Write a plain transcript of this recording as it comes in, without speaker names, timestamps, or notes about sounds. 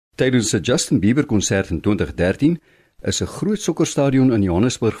Tydens 'n Justin Bieber konsert in 2013 is 'n groot sokkerstadion in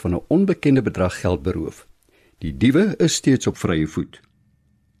Johannesburg van 'n onbekende bedrag geld beroof. Die diewe is steeds op vrye voet.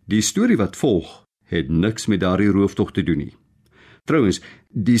 Die storie wat volg, het niks met daardie rooftog te doen nie. Trouwens,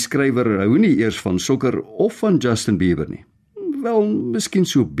 die skrywer hou nie eers van sokker of van Justin Bieber nie. Wel, miskien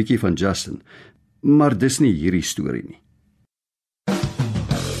so 'n bietjie van Justin, maar dis nie hierdie storie nie.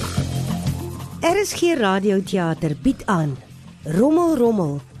 RSG Radioteater bied aan Rommel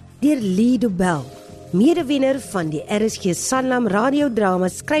Rommel deur Lee Doubell, medewenner van die RSG Sanlam radiodrama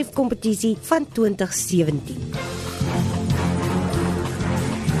skryfkompetisie van 2017.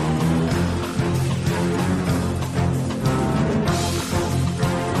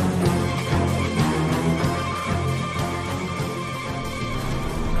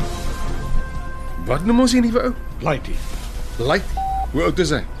 Wat noem ons die nuwe ou? Laitie, Laitie. Hoe oud is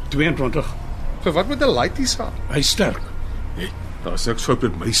hy? 22. Vir wat moet 'n Laitie staan? Hy's sterk. Daar is niks fout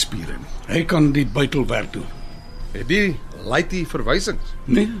met my spiere nie. Hy kan die buitelwerk doen. Het die Laitie verwysings?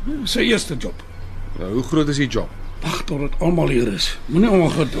 Nee, sy eerste job. Nou, hoe groot is die job? Wag tot dit almal hier is. Moenie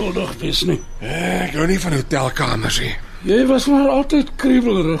ongeduldig wees nie. Ek hou nie van hotelkamers nie. Jy was maar altyd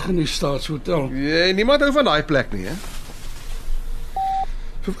kriebelrig in die staatshotel. Niemand hou van daai plek nie, hè?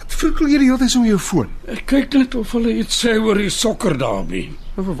 Vir wat vrikkel jy die hele tyd om jou foon? Ek kyk net of hulle iets sê oor die sokker daarby.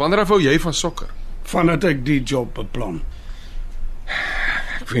 Nou, vir wanneer af hou jy van sokker? Vandat ek die job beplan.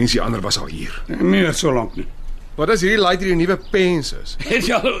 Ek wens die ander was al hier. Nee, so lank nie. Wat as hierdie Laitie die nuwe pens is? Het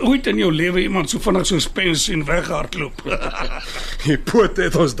jy al ooit in jou lewe iemand so vinnig soos pens sien weghardloop? Die poot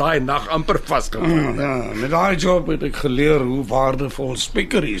het ons daai nag amper vasgevang. Ja, met daai job het ek geleer hoe waardevol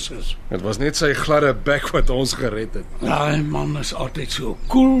speakeries is. Dit was net sy gladde bek wat ons gered het. Daai man is altyd so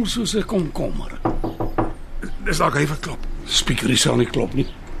cool soos 'n komkommer. Dis dalk hy wat klop. Speakeries sal nie klop nie.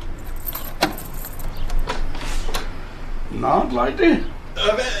 Laitie.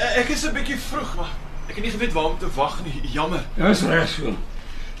 Ek is 'n bietjie vroeg, maar ek het nie geweet waar om te wag nie. Jammer. Dis reg so.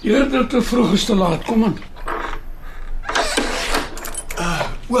 Eerder te vroeg is te laat. Kom aan.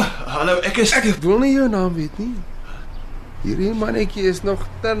 Hallo, ek wil nie jou naam weet nie. Hierdie mannetjie is nog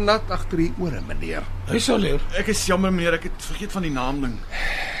te nat agter die ore, meneer. Hy sal leer. Ek is jammer meneer, ek het vergeet van die naam ding.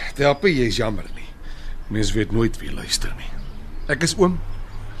 Help, jy's jammer nie. Mens weet nooit wie luister nie. Ek is oom,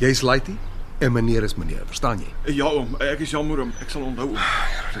 jy's Laitie en meneer is meneer, verstaan jy? Ja oom, ek is jammer oom, ek sal onthou oom.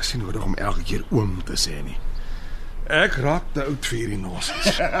 Ja, dis nie nodig om elke keer oom te sê nie. Ek raak te oud vir hierdie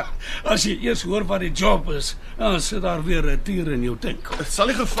nonsens. As jy eers hoor wat die job is, dan sit daar weer 'n tier in jou tank. Dit sal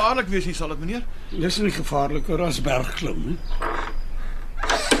nie gevaarlik wees nie, sal dit meneer? Dis nie gevaarliker as bergklim, hè?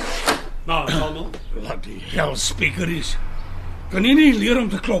 Nou, almal, laat die hel speakeries. Kan jy nie leer om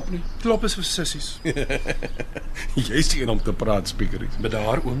te klop nie? Klop is vir sissies. Jy's die een om te praat, speakeries. Maar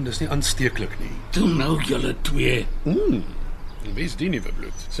daar oom, dis nie aansteeklik nie. Toe nou julle twee. Wie is die nuwe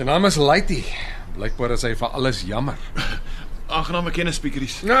bloed? Sy naam is Laitie. Blykbaar is hy vir alles jammer. Aangename kennis,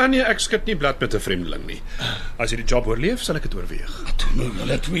 speakeries. Nee, ek skit nie blad met 'n vreemdeling nie. As jy die job oorleef, sal ek dit oorweeg. Toe nou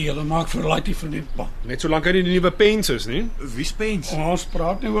julle twee, julle maak vir Laitie vernietbaar. Net solank hy nie die nuwe pens is nie. Wie's pens? Ons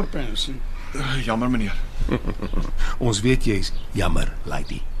praat nie oor pensie. Jammer meneer. Ons weet jy's jammer,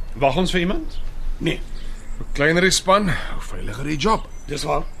 Laitie. Wag ons vir iemand? Nee, Hoe kleiner die span, hoe veiliger die job. dis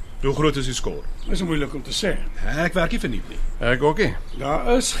waar. Hoe groot is die skoor? Dis moeilik om te sê. Ek werk nie verniet nie. Ek ook nie.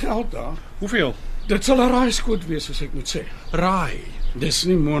 Daar is geld daar. Hoeveel? Dit sal 'n raaiskoot wees as ek moet sê. Raai. Dis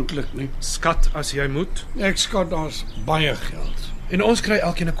nie moontlik nie. Skat as jy moet. Ek skat daar's baie geld. En ons kry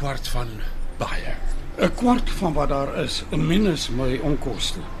elkeen 'n kwart van baie. 'n Kwart van wat daar is, minus my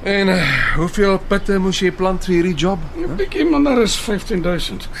onkoste. En hoeveel pitte moes jy plant vir hierdie job? 'n Bietjie minder is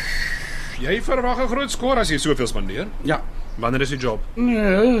 15,000. Jy verwag 'n groot skoor as jy soveel spandeer. Ja. Wanneer is die job?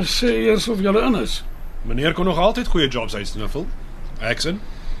 Nee, sê eers of julle in is. Meneer kon nog altyd goeie jobs uitsnuffel. Eksin?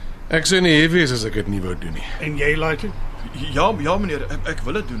 Ek sou nie hier wees as ek dit nie wou doen nie. En jy, Laitie? Ja meneer, ek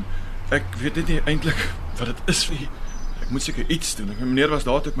wil dit doen. Ek weet net nie eintlik wat dit is vir. Ek moet seker iets doen. Meneer was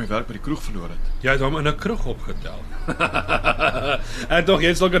daar toe ek my werk by die kroeg verloor het. Jy het hom in 'n kroeg opgetel. En tog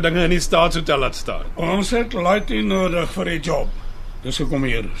jy sulke dinge in die staatshotel laat staan. Ons het Laitie nodig vir die job. Dis hoekom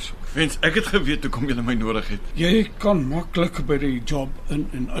hier is. Wens ek het geweet hoekom julle my nodig het. Jy kan maklik by die job in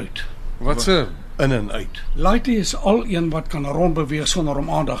en uit. Wat se in en uit? Laitie is al een wat kan rondbeweeg sonder om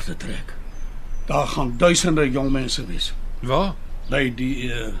aandag te trek. Daar gaan duisende jong mense wees Waar? by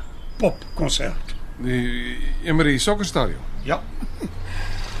die popkonsert. Die Emery sokkerstadion. Ja.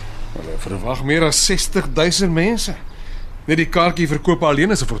 Hulle verwag meer as 60,000 mense. Net die kaartjie verkoop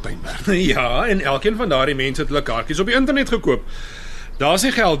alleen is 'n fortuin werd. Ja, en elkeen van daardie mense het hulle kaartjies op die internet gekoop. Daar's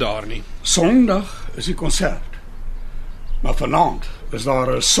nie geld daar nie. Sondag is die konsert. Maar vanaand is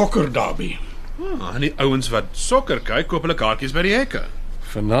daar 'n sokkerderby. En die ouens wat sokker kyk, koop hulle kaartjies by die hekke.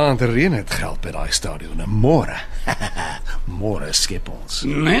 Vanaand reën het geld by daai stadion en môre. Môre skep ons.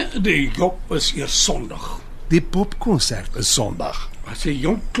 Nee, die job is eers Sondag. Die popkonsert is Sondag. As jy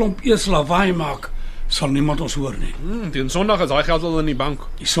jong klomp eers lawaai maak, sal niemand ons hoor nie. Teen Sondag is daai geld al in die bank.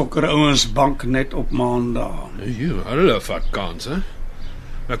 Die sokkerouens bank net op Maandag. Hulle vat kans, hè?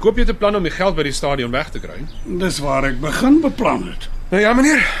 Nou koop jy 'n plan om die geld by die stadion weg te kry. Dis waar ek begin beplan het. Nou ja,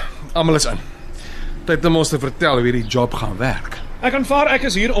 meneer, almal is in. Tyd om ons te vertel hoe hierdie job gaan werk. Ek aanvaar ek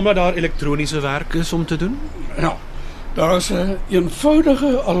is hier omdat daar elektroniese werk is om te doen. Ja, daar is 'n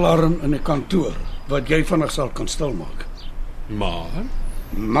eenvoudige alarm in die kantoor wat jy vinnig sal kan stilmaak.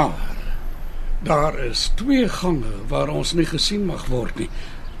 Maar daar is 2 gange waar ons nie gesien mag word nie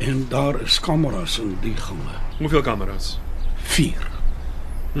en daar is kameras in die gange. Hoeveel kameras? 4.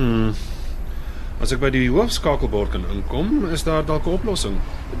 As ek by die hoofskakelbord kan inkom, is daar dalk 'n oplossing.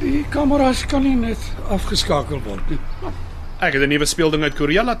 Die kameras kan nie net afgeskakel word nie. Ek het 'n nuwe speelding uit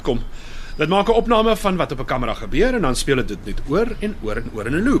Korea laat kom. Dit maak 'n opname van wat op 'n kamera gebeur en dan speel dit net oor en oor en oor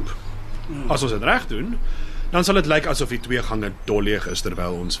in 'n loop. As ons dit reg doen, dan sal dit lyk asof die 2 gange dolleeg is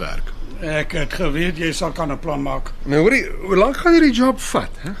terwyl ons werk. Ek het geweet jy sal kan 'n plan maak. Nou hoorie, hoe lank gaan hierdie job vat,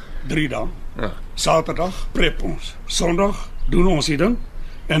 hè? 3 dae. Ja. Saterdag prep ons. Sondag doen ons die ding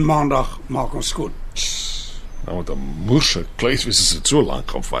en Maandag maak ons skoon. Nou met 'n moerse kluis wees dit so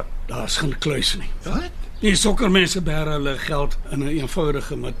lank gaan vat. Daar's geen kluis nie. Wat? Die sokkermense bære hulle geld in 'n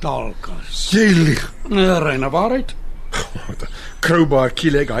eenvoudige metaalkas. Jy lieg. Reine waarheid. Met 'n crowbar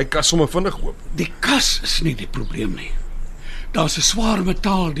kiel ek hy kas sommer vinnig oop. Die kas is nie die probleem nie. Daar's 'n swaar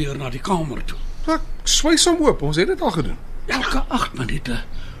metaaldeur na die kamer toe. Ek swys hom oop, ons het dit al gedoen. Elke 8 minute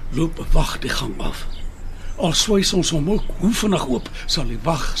loop 'n wag die gang af. Al swys ons hom ook hoe vinnig oop, sal die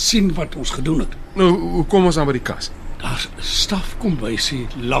wag sien wat ons gedoen het. Nou, hoe kom ons dan by die kas? Daar's 'n stafkombuisie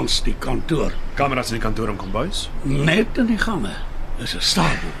langs die kantoor. Kameras in die kantoor en kombuis. Net in die gange is 'n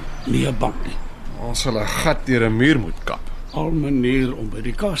stapel, nie 'n bank nie. Ons sal 'n gat deur 'n muur moet kap. Al manier om by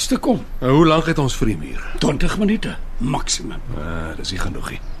die kas te kom. Nou, hoe lank het ons vir die muur? 20 minute maksimum. Dis nie genoeg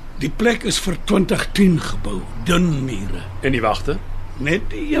nie. Die plek is vir 2010 gebou, dun mure. En die wagte? Net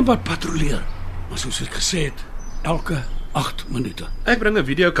die een wat patrolleer. Maar soos ek gesê het, elke 8 minute. Ek bring 'n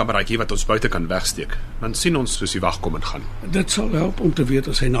videokameraatjie wat ons buite kan wegsteek. Dan sien ons soos die wag kom en gaan. Dit sal help om te weet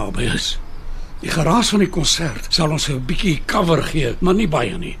as hy naby is. Die geraas van die konsert sal ons 'n bietjie cover gee, maar nie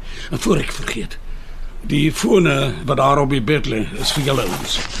baie nie. En voor ek vergeet, die fone wat daar op die bed lê, is vir julle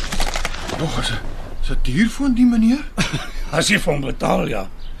ouens. Nog is 'n duurfoon die meneer? As jy vir hom betaal, ja.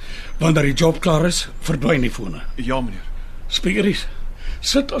 Wanneer die job klaar is, verdwyn die fone. Ja, meneer. Speakeries,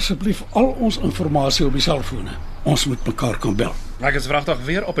 sit asseblief al ons inligting op die selfone. Ons moet mekaar kan bel. Ek is vragtig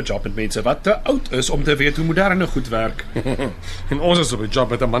weer op 'n job met mense wat te oud is om te weet hoe moderne goed werk. En ons is op 'n job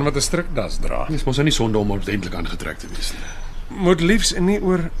met 'n man wat 'n strikdas dra. Dit is mos nie sonde om ordentlik aangetrek te wees nie. Moet liefs nie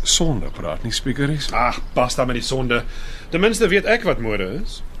oor sonde praat nie, speakeries. Ag, basta met die sonde. Ten minste weet ek wat mode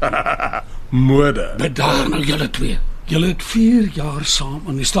is. Mode. Bedaar nou julle twee. Julle het 4 jaar saam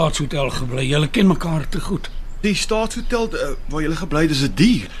in die staatshotel gebly. Julle ken mekaar te goed. Die staatshotel waar jy gebly het is 'n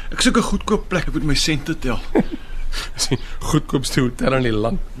dier. Ek soek 'n goedkoop plek, ek moet my sente tel. Dis die goedkoopste hotel in die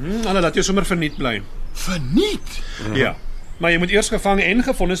land. Hulle laat jou sommer verniet bly. Verniet. Ja. Maar jy moet eers gevang en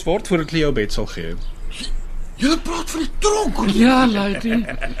gefonnis word voordat hulle jou bed sal gee. Jy praat van die tronk. Ja,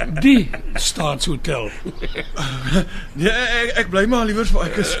 laaste. Die staatshotel. Nee, ek bly maar liewer waar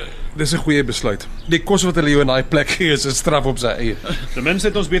ek is. Dis 'n goeie besluit. Die kos wat hulle jou in daai plek gee is 'n straf op sy eie. Ten minste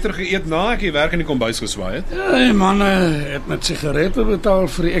het ons beter geëet na ek die werk in die kombuis geswaai het. Ja, die manne het met sigarette betaal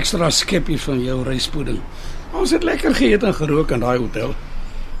vir die ekstra skepie van jou ryspudding. Ons het lekker geëet en gerook in daai hotel.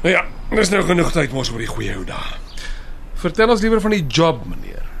 Nou ja, dis nou genoeg tyd mos oor die goeie ou dae. Vertel ons liewer van die job,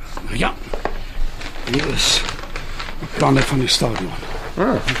 meneer. Ja. Hier is die planne van die stadion.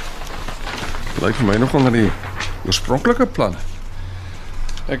 Lyk vir my nogal na die oorspronklike planne.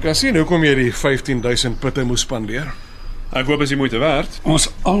 Ek kan sien hoekom jy die 15,000 putte moes spandeer. Ek hoop is die moeite werd. Ons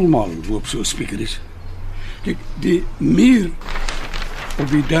almal loop so speakeries. Kyk, die muur op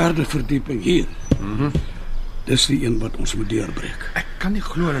die 3de verdieping hier. Dis die een wat ons moet deurbreek. Ek kan nie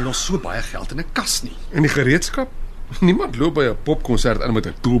glo hulle los so baie geld in 'n kas nie. En die gereedskap? Niemand loop by 'n popkonsert in met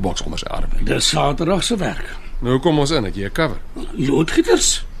 'n toolbox onder sy arm. Dis Saterdag se werk. Nou kom ons in, het jy 'n cover?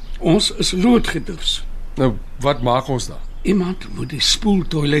 Loodgieters. Ons is loodgieters. Nou, wat maak ons dan? Iemand moet die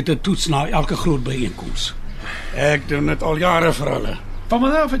spoeltoilette toets na elke groot byeenkoms. Ek doen dit al jare vir hulle. Van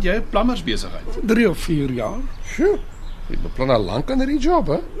wanneer af het jy 'n plammersbesigheid? 3 of 4 jaar. Sjoe, jy beplan al lank aan hierdie job,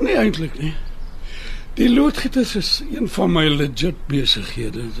 hè? Nee, eintlik nie. Die loodgieters is een van my legit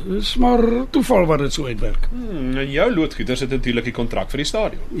besighede. Dit is maar toeval wat dit so uitwerk. En jou loodgieters het natuurlik die kontrak vir die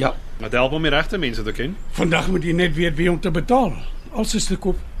stadion. Ja. Wat help om die regte mense te ken? Vandag moet jy net weet wie om te betaal. Alles is te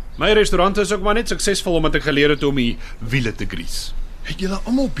koop. My restaurant is ook maar net suksesvol omdat ek geleer het om die wiele te grease. Het julle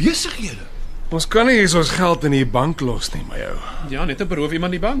almal besighede? Ons kan nie eens ons geld in die bank los nie, my ou. Ja, net 'n beroof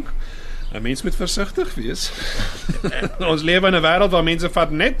iemand die bank. 'n Mens moet versigtig wees. Ons lewe in 'n wêreld waar mense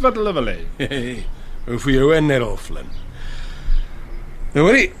vat net wat hulle wil hê. Hey, hoe vir jou en Nerel Flynn. Nou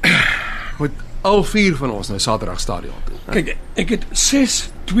hoorie, moet al 4 van ons nou Saterdag stadion toe. Kyk, ek het 6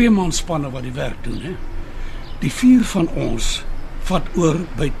 2-manspanne wat die werk doen, hè. Die 4 van ons vat oor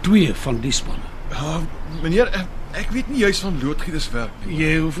by 2 van die spanne. Meneer, ek weet nie juis van loodgieterswerk nie.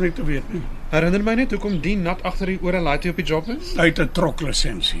 Jy hoef nie te weet nie. Herinner my net hoekom die nat agter die ore laat op die job is? Uit 'n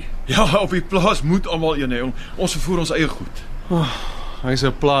troklisensie. Ja, op die plaas moet almal een hê. Ons vervoer ons eie goed. Hy's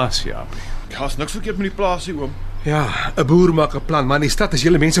 'n plaas, Japie. Ja, is niks verkeerd met die plaasie, oom. Ja, 'n boer maak 'n plan, maar in die stad is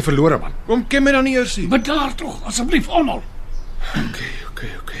julle mense verlore, man. Oom, ken my dan nie eers nie. Bedaar tog, asseblief almal. Okay,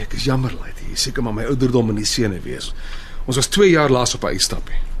 ek is jammer, Lady. Jy seker maar my ouderdom in die sene wees. Ons was 2 jaar laas op 'n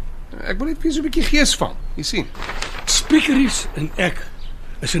uitstappie. Ek wil net weer so 'n bietjie gees vang. Jy sien. Speakeries en ek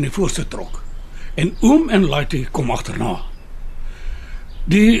is in die voorste trok. En oom en Laitie kom agterna.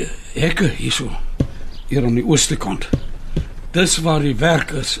 Die hekke hierso, hier aan die ooste kant. Dis waar die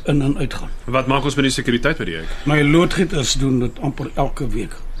werk is in en uitgaan. Wat maak ons met die sekuriteit by die hek? My loodgieters doen dit amper elke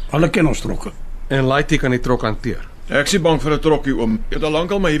week. Hulle ken ons trokke. En Laitie kan die trok hanteer. Ek is bang vir 'n trokkie, oom. Ek het al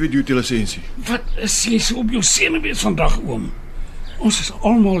lankal my heavy duty lisensie. Wat is jy so op jou senuwees vandag, oom? Ons is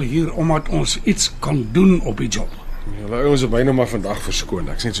almal hier omdat ons iets kan doen op die job. Julle ouens het my nou maar vandag verskoon.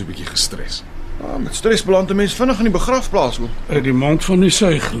 Ek's net so 'n bietjie gestres. Met stres beland 'n mens vinnig in die begrafplaas, oom. Uit die mond van die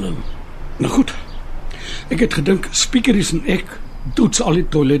suigeling. Nou goed. Ek het gedink Speakeries en ek toets al die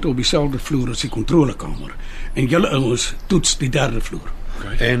toilette op dieselfde vloer as die kontrolekamer. En julle ouens toets die 3de vloer.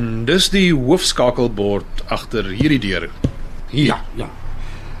 En dis die hoofskakelbord agter hierdie deur. Hier. Ja.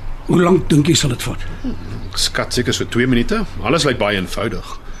 Hoe lank dink jy sal dit vat? Ek skat seker so 2 minute. Alles lyk baie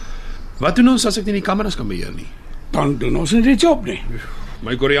eenvoudig. Wat doen ons as ek nie die kameras kan beheer nie? Dan doen ons nie die job nie.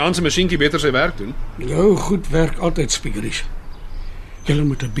 My Koreaanse masjienkie beter sy werk doen. Jou goed werk altyd, Speakeries. Julle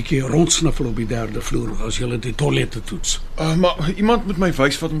moet 'n bietjie rondsniffel op die 3de vloer as julle die toilette toets. Maar iemand moet my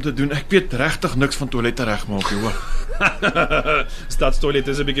wys wat om te doen. Ek weet regtig niks van toilette regmaak, hoor. Stadstoilet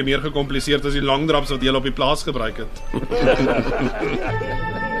is 'n bietjie meer gekompliseerd as die langdraps wat jy op die plaas gebruik het.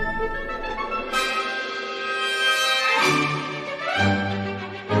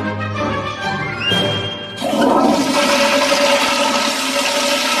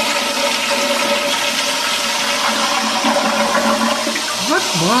 Wat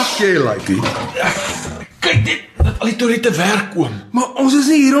maak jy, Laitie? Kyk dit, dat al die toilette werk, oom. Maar ons is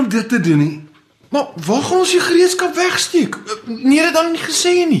nie hier om dit te doen nie. Maar waar gaan ons die gereedskap wegsteek? Meneer het dan nie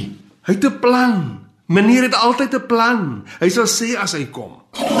gesê nie. Hy het 'n plan. Meneer het altyd 'n plan. Hy sal sê as hy kom.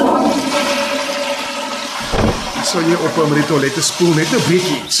 Sal jy ophou met die toilette spoel net 'n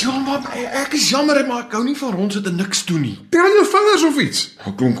bietjie? Ja, maar ek is jammer, maar ek hou nie van rondsit en niks doen nie. Tel jou vingers of iets.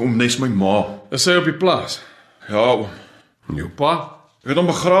 Ek klink om nes my ma. Is hy op die plaas? Ja, oom. Jou pa? Ek het hom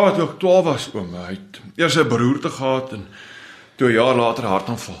begrawe toe ek 12 was, oom. Hy het eers 'n beroerte gehad en toe 'n jaar later 'n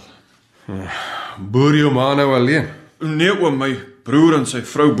hartaanval. Boer jou ma nou alleen? Nee, oom, my broer en sy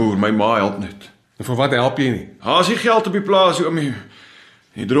vrou boer, my ma help net. En vir wat help jy nie? Daar's nie geld op die plaas, oom.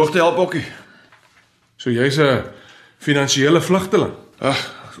 Die droogte help ook nie. So jy's 'n finansiële vlugteling.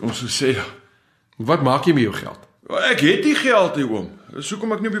 Ons sou sê. Wat maak jy met jou geld? Ek het nie geld nie, oom. Dis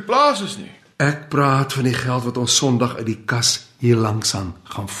hoekom ek nie op die plaas is nie. Ek praat van die geld wat ons Sondag uit die kas hier langsaan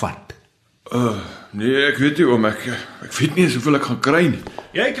gaan vat. Nee, ek weet nie, oom. Ek weet nie eens hoeveel ek gaan kry nie.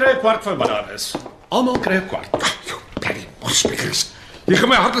 Jy kry 'n kwart van wat daar is. Almal kry 'n kwart. Daddy, Speakeries. Jy gaan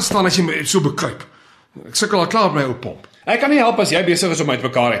my hart staan as jy my so bekruip. Ek sukkel al klaar met my ou pomp. Ek kan nie help as jy besig is om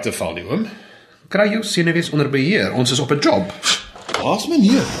uitmekaar uit te val nie, oom. Kry jou senuwees onder beheer. Ons is op 'n job. Waar's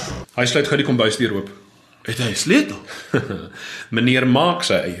meneer? Hy sluit gou die kombuisdeur oop. Het hy 'n sleutel? Meneer maak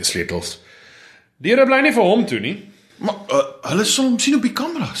sy eie sleutels. Deure bly nie vir hom toe nie. Maar hulle sal hom sien op die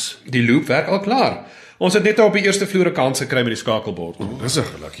kameras. Die loop werk al klaar. Ons het net op die eerste vloer 'n kans gekry met die skakelbord. Dis 'n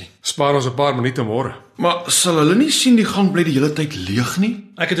gelukkie. Spaar ons 'n paar minute môre. Maar sal hulle nie sien die gang bly die hele tyd leeg nie?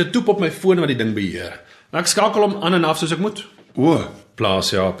 Ek het 'n toep op my foon wat die ding beheer. Ek skakel hom aan en af soos ek moet. Plaas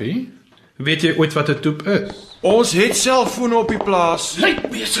Japie. Weet jy ooit wat 'n toep is? Ons het selfone op die plaas. Lyk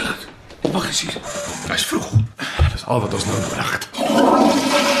besig. Wag eens hier. Hy's vroeg. Dis al wat ons nou nodig het.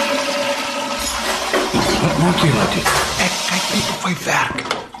 Wat maak jy, Laitie? Ek kyk net of hy werk.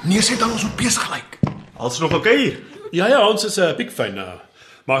 Nee, sê dan ons moet besig lyk. Alles nog oké hier? Ja, ons is 'n piekfyn nou.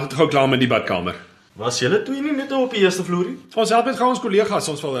 Maar dit gou klaar met die badkamer. Was julle twee nie net op die eerste vloerie? Ons help net gou ons kollegas,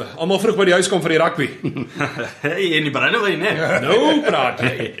 ons wil almal vroeg by die huis kom vir die rugby. Hey, en die brandewyn, né? Nou praat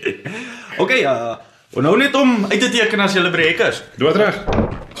jy. Oké, Nou net om uit te teken as julle breek is. Doodreg.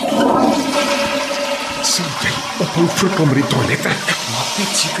 Sien jy, ophou frikkel met die toilette. Ek maak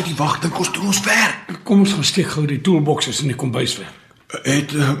net seker die wag dink ons doen ons werk. Kom ons gaan steek gou die toolboxes in die kombuis weg.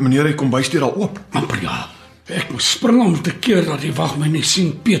 Het meneer die kombuisdeur al oop? Amper ja. Ek moet spring om te keer dat die wag my nie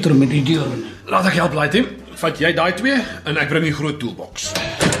sien Peter met die deur in. Laat ek help, Laaitie. Vat jy daai 2 en ek bring die groot toolbox.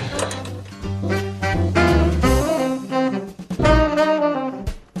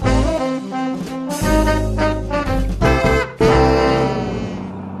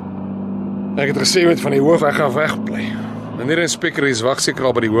 Ek het gesê met van die hoof ek gaan wegbly. Meneer inspekteur is wag seker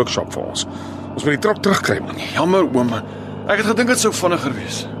al by die workshop vir ons. Ons moet die trok terugkry man. Jammer oom, ek het gedink dit sou vinniger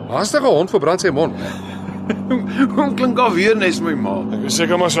wees. Haastige hond verbrand sy mond. Hoe klink alweer nes my ma? Ek is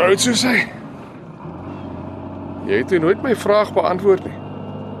seker maar so oud soos hy. Jy het nooit my vraag beantwoord nie.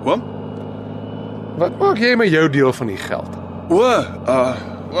 Oom? Wat maak jy met jou deel van die geld?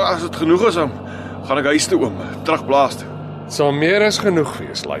 As dit genoeg is, gaan ek huis toe oom, terug plaas toe. Dit sal meer as genoeg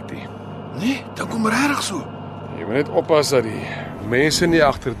wees, Laaitie. Nee, dan kom regtig so. Jy moet net oppas dat die mense nie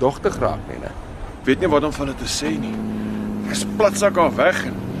agterdogtig raak nie, né? Ek weet nie wat om van dit te sê nie. Ek is platsak af weg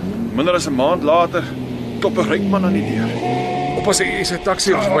en minder as 'n maand later klop 'n ryk man aan die deur. Oppas hy is 'n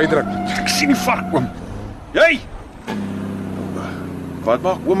taxi ons bydruk. Ek sien die vark oom. Jy! Wat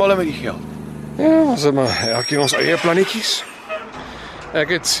maak oom al met die geld? Ja, ons het maar elkeen ons eie plannetjies. Ek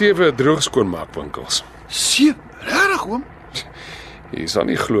het 7 droogskoonmaakwinkels. Regtig oom? Jy sal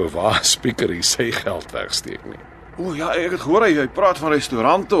nie glo waar speaker hy sy geld wegsteek nie. O ja, ek het gehoor hy praat van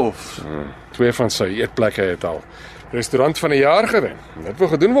restaurante of 2 van sy eetplekke het al restaurant van die jaar gewen. Dit wil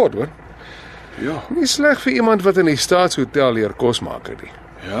gedoen word, hoor. ja, Nie sleg vir iemand wat in die staatshotel leer kos maak het nie.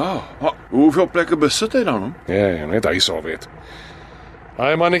 ja. Maar hoeveel plekke besit hy dan hom? Ja, net hy sal weet.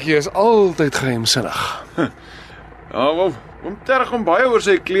 Hy mannetjie is altyd geheimsinnig. Ja, oom terg hom baie oor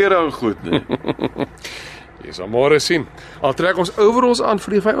sy klere en goed, nee. Jy sal môre sien. Al trek ons overalls aan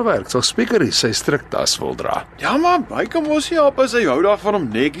vir die vuilwerk, sal speaker hy sy striktas wil dra. Ja, maar hy kan mos nie help as hy hou daarvan om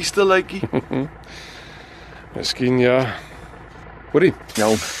netjies te lykie. Miskien ja. Hoorie, Ja,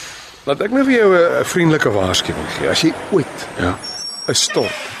 oom. laat ek nou vir jou 'n vriendelike waarskuwing gee. As jy ooit Ja. 'n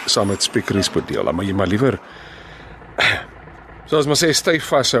stort saam met speakeries moet deel, dan moet jy maar liewer soos maar sê styf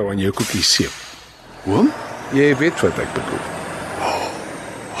vashou aan jou koekie seep. Oom? Jy weet wat ek bedoel.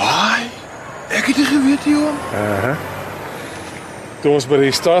 Haai. Ek het nie geweet nie, oom. Toe ons by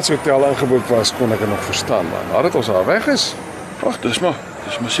die staatshotel ingeboek was, kon ek dit nog verstaan, maar nadat ons al weg is, Ag, dis maar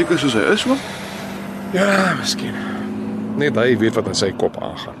seker soos hy is, oom. ja, miskien. Net hy weet wat in sy kop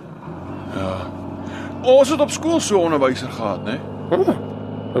aangaan. Ons het op skool so 'n onderwyser gehad, né?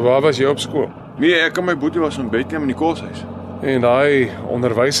 Waar was jy op skool? Nee, ek en my boetie was in Bethlehem in die koshuis. En daai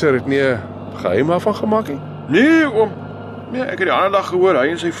onderwyser het nie 'n geheim daarvan gemaak nie. Nee, oom. Nee, ek het die ander dag gehoor hy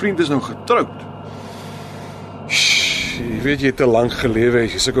en sy vriend is nou getroud. Jy weet jy het te lank gelewe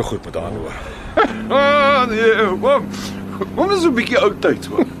as jy sulke goed moet aanhoor. Nee, oom. Oom is 'n bietjie oudtyds,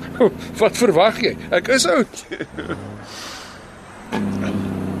 oom. Wat verwag jy? Ek is oud.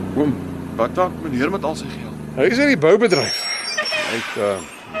 Oom, wat maak meneer met al sy geld? Hy is in die boubedryf. Hy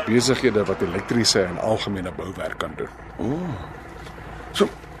het besighede wat elektriese en algemene bouwerk kan doen. So,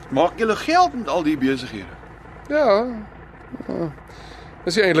 maak julle geld met al die besighede? Ja.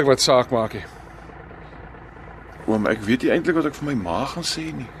 Dis nie eintlik wat saak maak nie. Oom, ek weet nie eintlik wat ek vir my ma gaan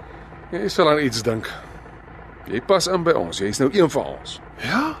sê nie. Jy sal aan iets dink. Jy pas in by ons. Jy's nou een van ons.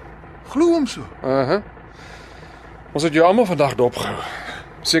 Ja? Glo hom so. Ons het jou almal vandag dopgehou.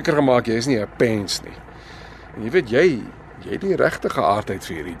 Seker gemaak jy is nie 'n pens nie. En jy weet jy het die regte geaardheid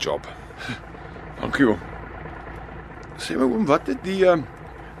vir hierdie job. Dankie, oom. Sê my oom, wat het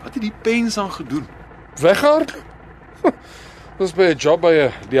die pens aan gedoen? Weghard? Ons by 'n job by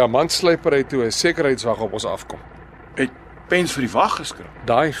 'n diamantslypery toe 'n sekuriteitswag op ons afkom. Het pens vir die wag geskryf.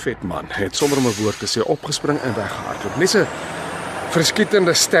 Daai vet man het sonder om 'n woord te sê opgespring en weggehardloop. Net 'n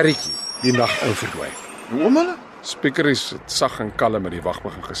verskietende sterretjie die nag in verdwyn. Oom hulle? Speakeries het sag en kalm met die wag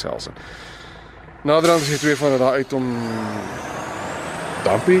begin gesels en naderhand is die 2 van hulle daar uit om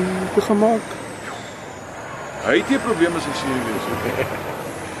dampie te gemaak. Hy het nie probleme as hy serieus is.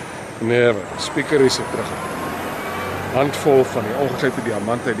 Nee, Speakeries het terug. Handvol van die ongegrypte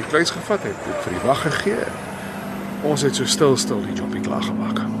diamante uit die kluis gevat het vir die wag gegee. Ons het so stil die jobbie klaar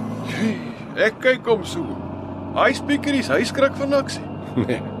gemaak. Ek kyk hom so. Hy speakeries, hy skrik van niks.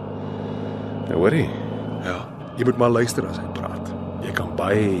 Nee. Nou hoorie, Ja. jy moet maar luister as hy praat. Jy kan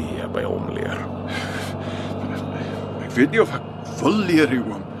baie by hom leer. Ek weet nie of ek wil leer nie,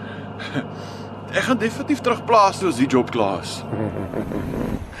 oom. Ek gaan definitief terug plaas toe as die job klaar is.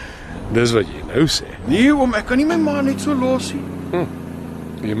 Dis wat jy nou sê. Nee, oom, ek kan nie my ma net so los nie.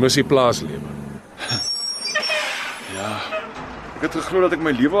 Jy mis die plaaslewe. Ja, ek het geglo dat ek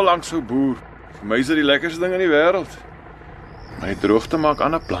my lewe al lank sou boer. Vir my is dit die lekkerste ding in die wêreld. My droogte maak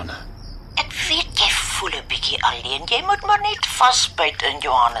ander planne. Ek weet jy voel 'n bietjie alleen. Jy moet maar net vasbyt in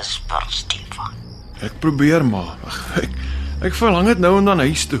Johannesburg, Stefan. Ek probeer maar. Ek verlang dit nou en dan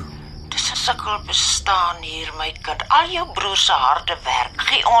huis toe. Dis 'n sukkel bestaan hier, my kind. Al jou broer se harde werk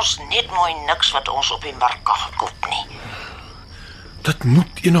gee ons net mooi niks wat ons op die mark kan koop nie. Dit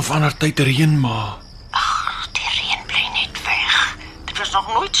moet een of ander tyd reën, ma. Ag, die reën bly net weg. Dit was nog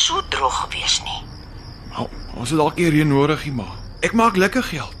nooit so droog gewees nie. Nou, ons het dalk nie reën nodig nie, ma. Ek maak lekker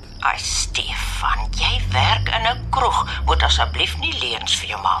geld. Ai, Stefan, jy werk in 'n kroeg. Moet asseblief nie leuns vir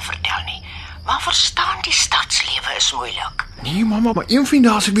jou ma vertel nie. Maar verstaan, die stadslewe is moeilik. Nee, mamma, maar een van die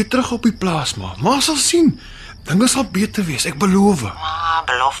dae is ek weer terug op die plaas, ma. Ma sal sien. Dinge sal beter wees, ek beloof. Maar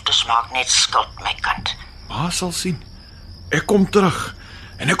beloftes maak net skuld, my kind. Ma sal sien. Ek kom terug.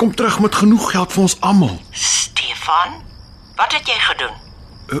 En ek kom terug met genoeg geld vir ons almal. Stefan, wat het jy gedoen?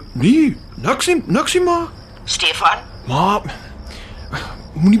 Nee, niks nie, ma. Stefan? Ma,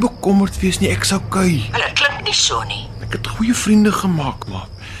 moenie bekommerd wees nie, ek sou kuy. Hulle klink nie so nie. Ek het goeie vriende gemaak, ma.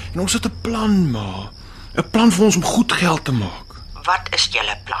 En ons het 'n plan, ma. 'n Plan vir ons om goed geld te maak. Wat is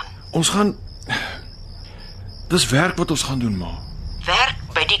julle plan? Ons gaan... Dis werk wat ons gaan doen, ma. Werk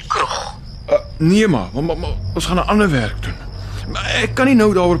by die kroeg. Nee, ma, ons gaan 'n ander werk doen. Maar ek kan nie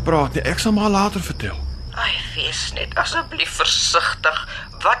nou daaroor praat nie, ek sal maar later vertel. Ai, wees net asseblief versigtig,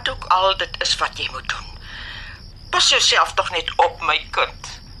 wat ook al dit is wat jy moet doen. Pas jouself tog net op, my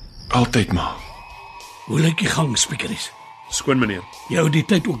kind. Altyd, ma. Hoe lyk die gang, Spiekeries? Skoon meneer. Jy hou die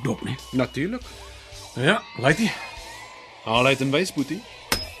tyd ook dop, nie? Natuurlik. Ja, Laitie. Haal uit en wys, boetie.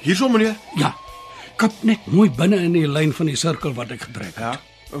 Hierso, meneer. Ja, kap net mooi binne in die lyn van die sirkel wat ek getrek het. Ja,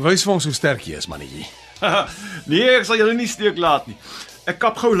 wys vir ons hoe sterk jy is, mannetjie. Nee, ek sal julle nie steek laat nie. Ek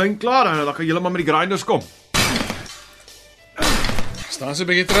kap gou lyn klaar en dan kan julle maar met die grinders kom. Staan so 'n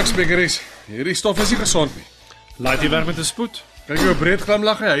bietjie terug, Spiekeries. Hierdie stof is nie gesond nie. Laat jy werk met 'n spoed. Kyk jou breed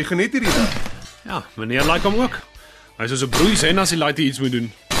glimlag, hy geniet hierdie dag. Ja, meneer like hom ook. Hy is soos 'n broeishen as hy laat iets moet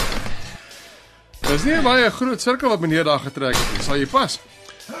doen. Dis nie 'n baie groot sirkel wat meneer daar getrek het nie. Sal jy pas?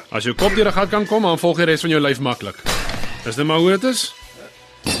 As jou kop deur 'n gat kan kom, dan volg die res van jou lyf maklik. Is dit maar hoe dit is?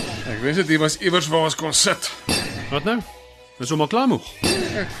 Ek wens dit was iewers waar ons kon sit. Wat nou? Dis hom al klaar moeg.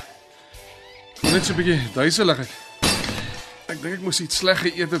 Net so 'n bietjie duiselig. Ek dink ek moes iets sleg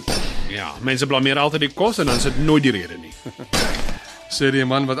geëet het. Ja, mense blameer altyd die kos en dan is dit nooit die rede nie. Sê die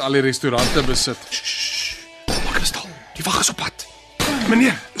man wat al die restaurante besit. Maak stil. Die wag is op pad.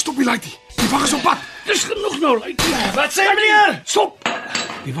 Meneer, stop die laitie. Die wag is op pad. Dis genoeg nou, Laitie. Wat sê meneer? Stop!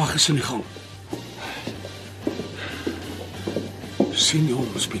 Die wag is in die gang. Sien jy hom,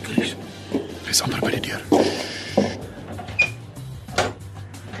 Spiekeries? Hy's amper by die deur.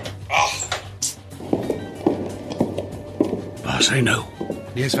 Waar is hy nou?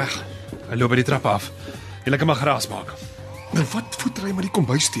 Nee, is weg. Hy loop by die trappe af. Jy kan maar geraas maak. Nou wat voeter hy met die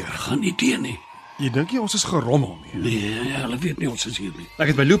kombuisdeur? Gaan nie teen nie. Jy dink nie ons is gerommel nie. Nee, hulle weet nie ons is hier nie. Ek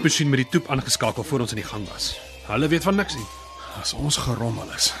het my loopmasjien met die toep aangeskakel voor ons in die gang was. Hulle weet van niks nie. As ons gerommel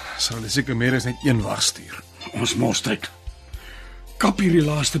is, sal hulle seker meer as net een wag stuur. Ons mos tyd. Kap hierdie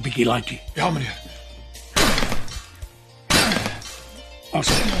laaste bietjie, Laitie. Ja, meneer. Ons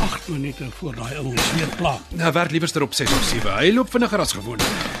het 8 minute voor daai ou ons weer pla. Nou werk liewerster op 6 of 7. Hy loop vinniger as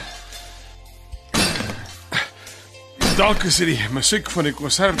gewoonlik. Dalk is dit die musiek van die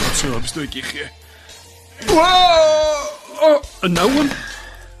konsert wat so 'n stootjie gee. Wow! Oh, En nou hom?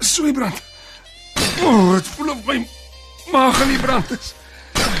 sweebrand. Oh, dit voel of my maag in die brand is.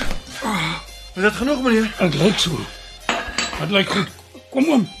 Is dit genoeg, meneer? Dit lyk so. Dit lyk goed. Kom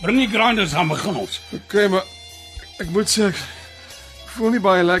om, bring die grinders aan, begin ons. Okay, maar ek moet sê ek voel nie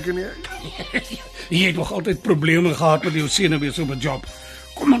baie lekker nie. Jy het nog altyd probleme gehad met jou senuwees op 'n job.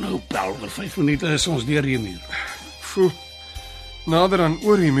 Kom maar nou, pel, oor 5 minute is ons deur hier muur. Voel nader aan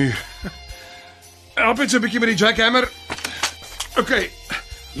oor die muur. Help net so 'n bietjie met die jackhammer. Okay,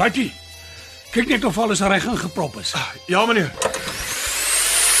 Laitie, kyk net of alles reg ingeprop is. Ja, meneer.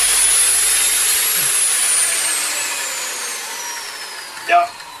 Ja,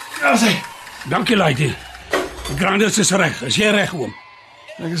 daar is hy. Dankie, Laitie. Die grinders is reg. Is jy reg, oom?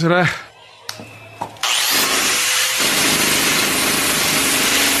 ek is reg.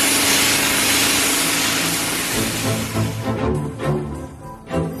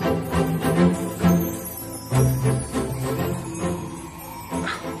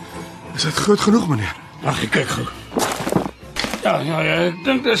 Is dit groot genoeg, meneer? Ag, ek kyk gou. Ja, ek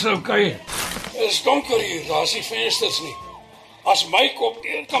dink dis okay. Dit is donker hier, daar's nie vensters nie. As my kop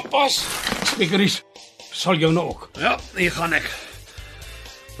deur kan pas. Spiekeries, sal jou nou ook. Ja, hier gaan ek.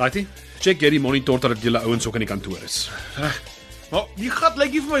 Laitie, Check jy die monitor dat julle ouens ook in die kantoor is. Reg. Maar die gat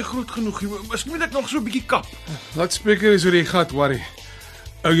lyk nie vir my groot genoeg nie. Miskien moet ek nog so 'n bietjie kap. Laat speaker is oor die gat, worry.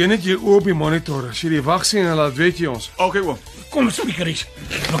 Ou jy net jou oë op die monitor. As jy die wag sien, dan laat weet jy ons. Okay, oom. Kom speakeries.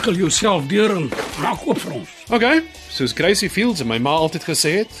 Wikkel jouself deur en maak oop vir ons. Okay, soos Gracie Fields en my ma altyd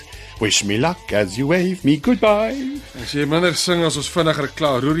gesê het, wish me luck as you wave me goodbye. As jy minder sing as ons vinniger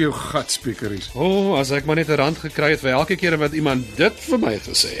klaar, roer jou gat speakeries. As ek maar net 'n rand gekry het vir elke keer wat iemand dit vir my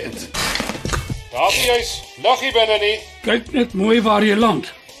gesê het. Daar jy's, nog hier binne nie. Kyk net mooi waar jy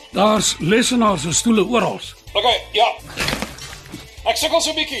land. Daar's lesenaars en stoele oral. Okay, ja. Ek sukkel so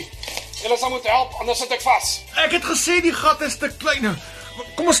 'n bietjie. Julle sal moet help, anders sit ek vas. Ek het gesê die gat is te klein nou.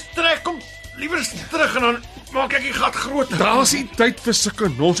 Kom ons trek, kom liewer terug en dan maak ek die gat groter. Daar's nie tyd vir sulke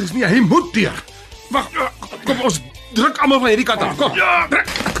nonsens nie. Hy moet deur. Wag, kom ons druk almal van hierdie kant af. Kom. Ja, trek.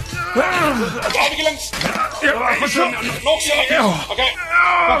 Daar links. Ja, goed so. Nog so. Okay.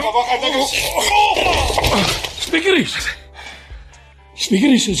 Wag, ek dink Speakeries.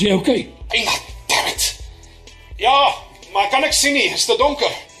 Speakeries, is jy okay? Damn it. Ja, maar kan ek sien nie, is te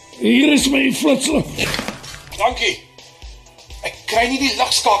donker. Hier is my flitslig. Dankie. Ek kry nie die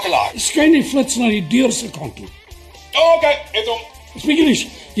ligskakelaar. Skyn die flits na die deur se kant toe. Okay, het hom. Speakeries,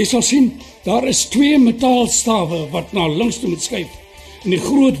 jy sal sien, daar is 2 metaalstawe wat na links toe moet skuif. En die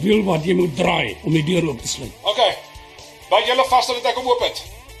groot wiel wat jy moet draai om die deur oop te sluit. Okay. Byt julle vas dat ek hom oop het.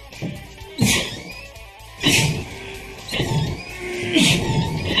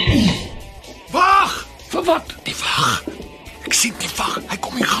 Wag! Vir wat? Die wag. Ek sien die wag. Hy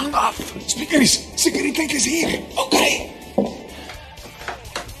kom die gang af. Speakeries, sekuriteit is hier. Okay.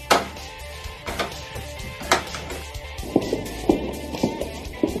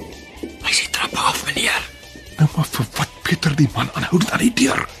 Hy sien trap af, meneer. Nou maar vir wat Pieter die man aanhoudend aan die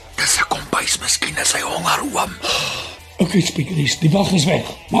deur. Dis 'n kombuis, miskien is hy honger, oom. Okay, speakeries, die wag is weg.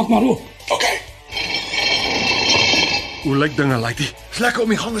 Maak maar oop. Okay. Hoe lyk dinge, Laitie? Dis lekker om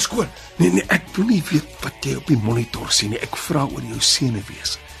die gange skoon. Nee, ek wil nie weet wat jy op die monitor sien nie. Ek vra oor jou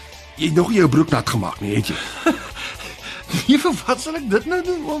senuwees. Jy het nog nie jou broek nat gemaak nie, het jy? Nee, vir wat sal ek dit nou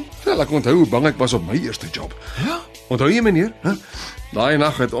doen, oom? Wel, ek onthou hoe bang ek was op my eerste job. Ja? Onthou jy, meneer? Huh? Daai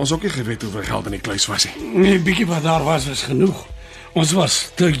nag het ons ook nie geweet hoeveel geld in die kluis was nie. Nee, bietjie wat daar was is genoeg. Ons was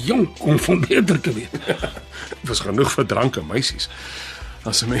te jonk om van beter te weet. Dit was genoeg vir dranke meisies.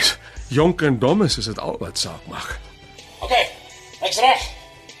 As 'n mens jonk en dom is dit al wat saak maak. Okay, ek's reg.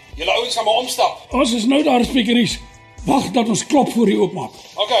 Julle ouens gaan maar omstap. Ons is nou daar, speakeries. Wag dat ons klop voor die oopmaak.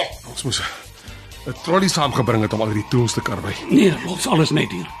 Okay. Ons moes 'n trolley saamgebring het om al die tools te karwei. Nee, los alles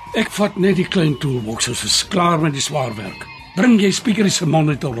net hier. Ek vat net die klein toolbox, ons is klaar met die swaar werk. Bring jy speakeries se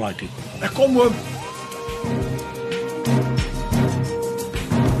monitor lighting. Ek kom, oom.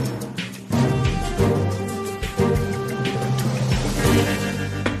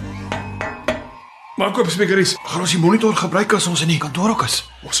 Maar koop speakeries. Gaan ons die monitor gebruik as ons in die kantoor ook is?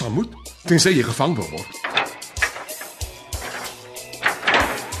 Ons sal moet, tensy jy gevang wil word.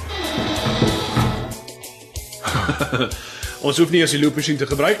 Ons hoef nie eens die loopmasjien te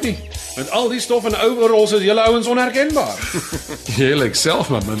gebruik nie. Met al die stof en overalls is julle ouens onherkenbaar. Jy lyk self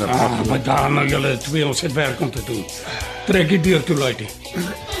maar minder. Maar daar nou julle twee ons het werk om te doen. Trek die deur toe, lighting.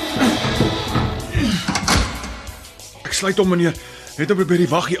 Ek sluit hom, meneer. Net op by die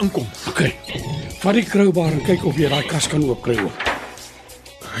wag hier inkom. Okay. Vat die crowbar en kyk of jy daai kas kan oopkry.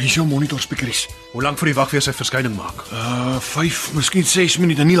 Hier is jou monitor speakeries. Hoe lank voor die wag weer sy verskyning maak? 5, miskien 6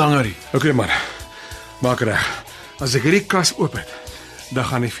 minute, nie langer nie. Okay, maar maak reg. As ek hierdie kas oop het, dan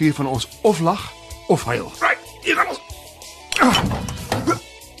gaan die 4 van ons of lag of huil. Right, hier gaan ons.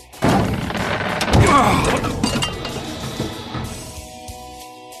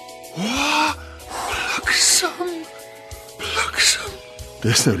 Bliksem.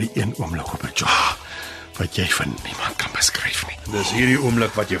 Dis nou die een oomblik op 'n job wat jy vir niemand kan beskryf nie. Dis hierdie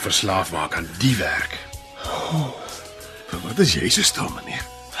oomblik wat jou verslaaf maak aan die werk. Wat is jy so stil, meneer?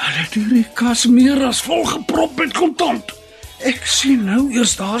 Hulle het hierdie kas meer as volgeprop met kontant. Ek sien nou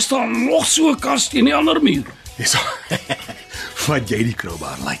eers daar staan nog so 'n kas teen die ander muur. Dis vat jy die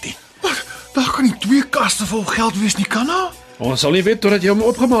crowbar, Lighty. Daar kan nie 2 kaste vol geld wees nie, kan nou? Ons sal nie weet totdat jy hom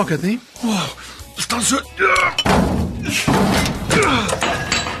opgemaak het nie. Staan so.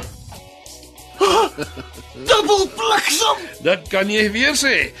 Dubbel bliksem. Dit kan jy weer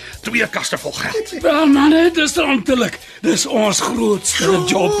sê. 2 kaste vol geld. Wel man, dit is aangestel. Dis ons grootste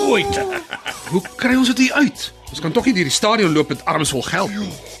job ooit. Hoe kry ons dit hier uit? Ons kan tog nie deur die stadion loop met arms vol geld nie.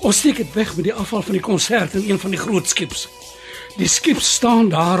 Ons steek dit weg met die afval van die konsert in een van die groot skips. Die skips staan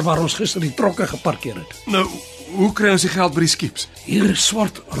daar waar ons gister die trokke geparkeer het. Nou, hoe kry ons die geld by die skips? Hier is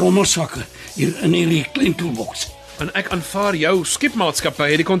swart rommelsakke hier in hierdie klein toolbox. En ek aanvaar jou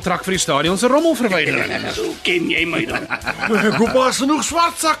skipmaatskappy het die kontrak vir die stadion se rommel verwyder. Hoe ken jy my dan? Ek hoop daar is genoeg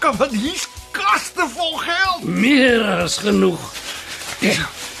swart sakke, want hier's kaste vol geld. Meer as genoeg.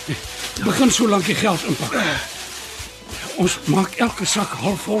 Begin so lank die geld inpak. Ons maak elke sak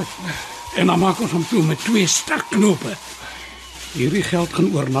halfvol en dan maak ons hom toe met 2 sterk knope. Hierdie geld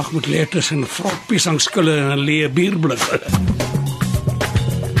gaan oornag met lê tussen vrotpiesangskille en 'n leë bierblik.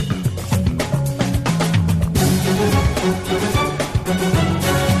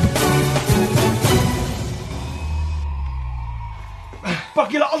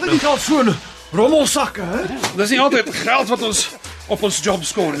 Pak julle altyd die geld so in rommelsakke, hè? Dis nie altyd geld wat ons op ons job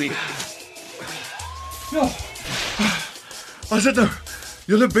skoor nie. Ja. As dit nou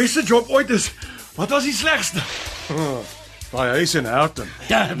julle beste job ooit is, wat was die slegste? Daai huis in Herten.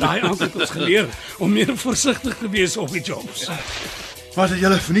 Ja, daai aand het ons geleer om meer versigtig te wees op die jobs. Wat het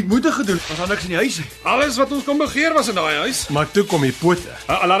julle vernietmoedig gedoen? Was daar niks in die huis nie? Alles wat ons kon begeer was in daai huis. Maar toe kom die pote.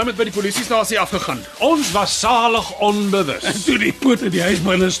 'n Alarm het by die polisiestasie afgegaan. Ons was salig onbewus. En toe die pote die huis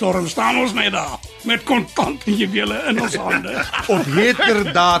binne storm, staan ons net daar met kontant juwele in ons hande. Op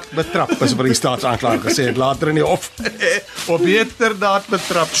heterdaad betrap, is wat die staatsaanklaer gesê het later in die hof. Op heterdaad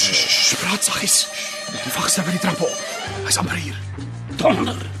betrap. Praat saggies. Die wagster by die trappe op. Hy's amper hier.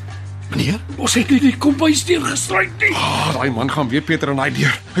 Donder. Meneer? Ons het nie die kombuisdeur gestruik nie. Daai man gaan weer Peter in daai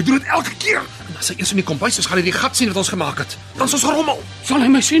deur. Hy doen dit elke keer. En as hy eers in die kombuis is, gaan hy die gat sien wat ons gemaak het. Dan is ons gerommel. Sal hy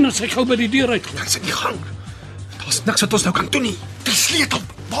my sien as hy gou by die deur uitgaan? Hy's in die gang. Daar's niks wat ons nou kan doen nie. Die sleutel.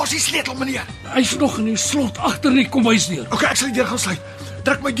 Waar is die sleutel, meneer? Hy's nog in die slot agter die kombuisdeur. Okay, ek sal die deur gaan sluit.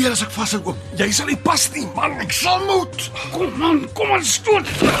 Druk my deur as ek vashou oop. Jy sal nie pas nie, man. Ek sal moet. Kom man, kom aan stoot.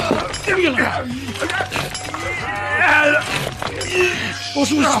 Ons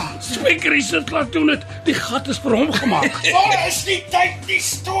moet speakeries dit laat doen het. Die gat is vir hom gemaak. Waar is die tyd nie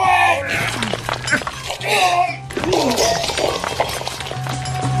stoot?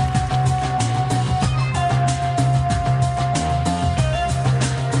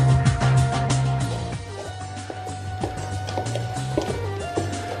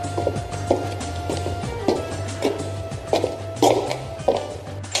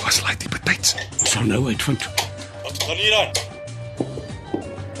 Was laat die betyds? Ons sal nou uitvind. Wat gaan hier aan?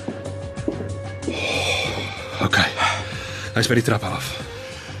 Okay. Hy's by die trappe af.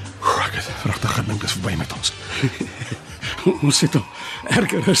 Ek het vragtig gedink dis verby met ons. Ons het hom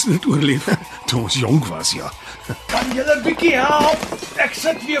erger as dit oorleef. Toe ons jonk was, ja. Kan julle 'n bietjie help? Ek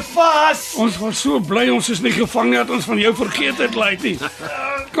sit weer vas. Ons was so bly ons is nie gevang nie dat ons van jou vergeet het, Laitie.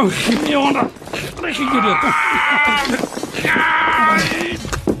 Kom, gee my onder. Trek ek jou deur, kom.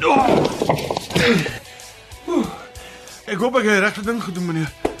 Ek hoop ek het die regte ding gedoen,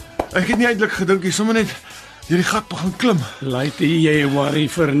 meneer. Ek het nie eintlik gedink jy sommer net deur die gat begin klim. Laitie, jy worry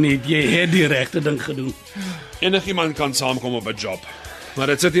verniet. Jy het die regte ding gedoen. Enigiemand kan saamkom op 'n job. Maar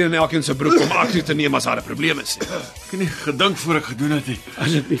dit sit nie in elkeen se broek om aksie te neem as daar 'n probleem is nie. Ek het nie gedink voor ek gedoen het nie.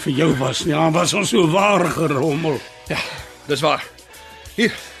 As dit nie vir jou was nie, dan was ons so waar gerommel. Ja, dis waar.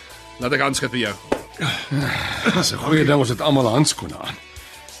 Hier, laat ek aanskep vir jou. Dis 'n goeie ding ons het almal handskoene aan.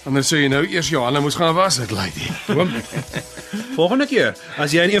 Anders sou jy nou eers jou hande moes gaan was, dit lady. Volgende keer,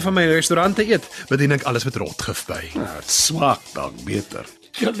 as jy in een van my restaurante eet, bedien ek alles met rotgif by. Dit smaak dalk beter.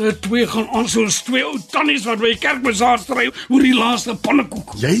 Julle twee gaan aan soos 2 ou tannies wat by die kerkbazaar stry oor die laaste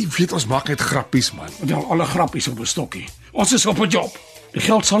pannekoek. Jy weet ons maak net grappies, man. Wel, alle grappies op 'n stokkie. Ons is op 'n job. Die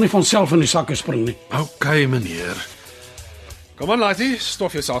geld sal nie van self in die sakke spring nie. Okay, meneer. Kom aan, laaitie,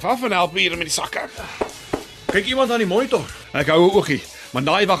 stof jouself af en help me hier met die sakke. Kyk iemand aan die monitor. Ek hou 'n oogie, maar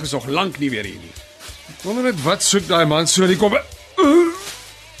daai wag is nog lank nie weer hier nie. Wonder net wat soek daai man so die kom.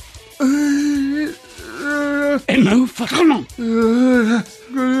 En nou, wat gaan aan?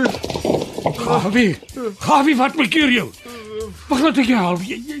 Gawie, wat bekeer jou? Wag, laat ek jou help.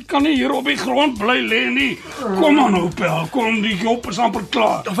 Jy kan nie hier op die grond bly lê nie. Kom aan nou, pel. Kom, die job is amper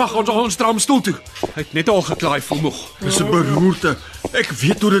klaar. Wag, ons stram stoel toe. Hy het net al geklaai voel moeg. Dis 'n beroerte. Ek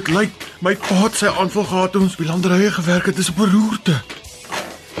weet hoe dit lyk. My pa het sy aanval gehad toe ons by landerye gewerk het. Dis 'n beroerte.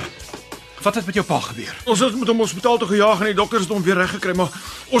 Wat het met jou pa gebeur? Ons het met hom hospitaal toe gejaag en die dokters het hom weer reggekry, maar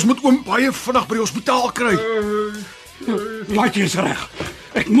ons moet oom baie vinnig by die hospitaal kry. Laat jy is reg.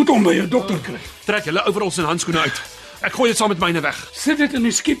 Ek moet hom by 'n dokter kry. Trek julle overalls en handskoene uit. Ek gooi dit saam met myne weg. Sit dit in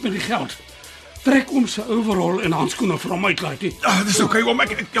die skip met die geld. Trek om sy overall en handskoene vir hom uit, laat jy. Dis okay oom,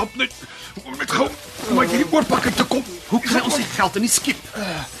 ek help net. Om net gou om hierdie oorpak uit te kom. Hoe kry ons die geld in die skip?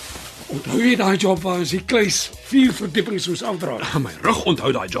 Onthou jy daai job waar ons die kluis 4 verdiepings moes afdra? My rug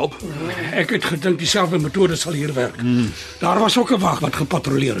onthou daai job. Ek het gedink dieselfde metode sal hier werk. Daar was ook 'n wag wat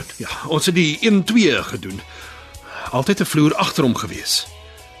gepatrolleer het. Ja, ons het die 1-2 gedoen. Altyd 'n vloer agter hom gewees.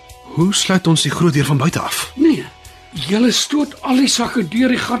 Hoe sluit ons die groot deur van buite af? Nee, Julle stoot al die sakke deur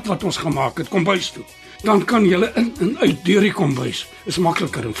die gat wat ons gemaak het, kombuis toe. Dan kan julle in en uit deur die kombuis. Is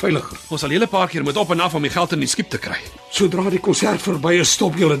makliker en veiliger. Ons sal hele paar keer moet op en af om die geld in die skip te kry. Sodra die konsert verby is,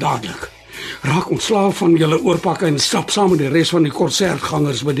 stop julle dadelik. Raak ontslae van julle oorpakke en stap saam met die res van die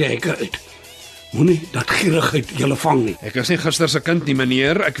konsertgangers by die hekke uit. Moenie dat gierigheid julle vang nie. Ek is nie gister se kind nie,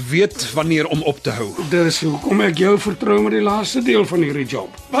 meneer. Ek weet wanneer om op te hou. Dis hoekom ek jou vertrou met die laaste deel van hierdie job.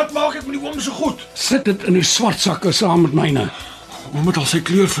 Wat maak ek met die oom so goed? Sit dit in die swart sakke saam met myne. Oom het al sy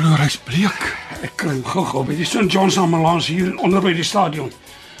kleur verloor, hy's bleek. Ek kry hom gou-gou by die St. John's ambulans hier onder by die stadion.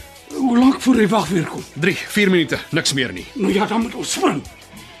 Hoe lank voor die wag weer kom? 3-4 minute, niks meer nie. Nou ja, dan moet ons spring.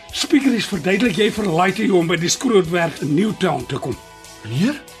 Speaker is verduidelik jy vir Laite om by die skrootwerk in Newtown te kom.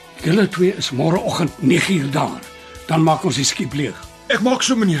 Meneer? Julle twee is môreoggend 9:00 daar. Dan maak ons die skip leeg. Ek maak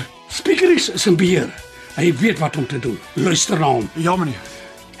so, meneer. Speaker is in beheer. Hy weet wat om te doen. Luister na hom. Ja, meneer.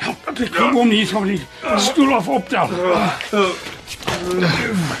 Help dat ek hom nie van die stoel af optel.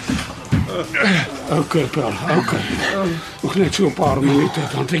 Okay, Paul. Okay. Nog net so 'n paar minute,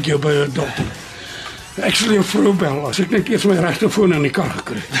 dan trek jy by 'n dokter. Ek sal jou vrou bel as ek net eers my regterfoon in die kar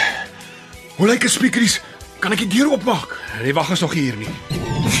gekry het. Hoe lyk 'n speakeries? Kan ek die deur oopmaak? Die wag is nog hier nie.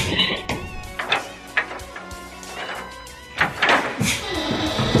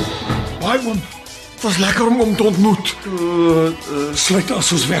 Baie oom. Het was lekker om hom te ontmoet. Sluit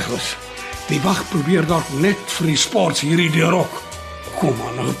as ons weg is. Die wag probeer dalk net vir die sports hierdie deur ook. Kom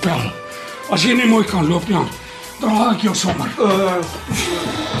aan, nou Pel. As jy nie mooi kan loop nie, dan haal ek jou sommer.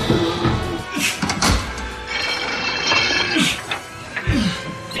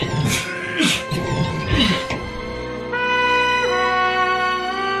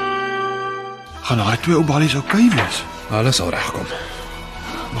 Gaan daai twee ou ballies okay wees? Alles sal regkom.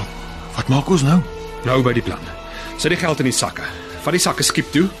 Wat maak ons nou? Nou by die plan. Sit die geld in die sakke. Vat die sakke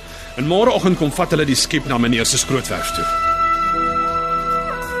skip toe. En môreoggend kom vat hulle die skip na meneer se skrootwerf toe.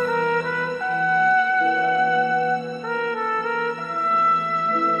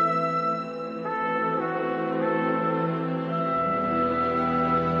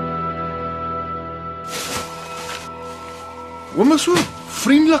 Oom is so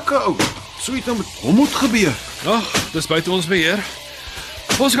vriendelike ou. So iets nou met hom moet gebeur. Ag, dis buite ons beheer.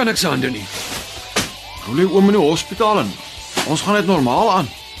 Ons kan niks aan doen nie. Hoe lê oom in die hospitaal in? Ons gaan dit normaal aan.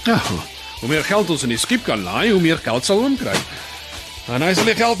 Ja, hoe meer geld ons in die skip kan laai, hoe meer geld sal oom kry. En hy sal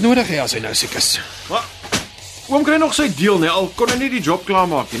die geld nodig hê as hy nou siek is. Maar oom kry nog sy deel, nee, al kon hy nie die job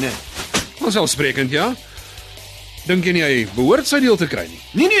klaarmaak nie, nee. Vanselfsprekend, ja. Dink jy nie hy behoort sy deel te kry nie?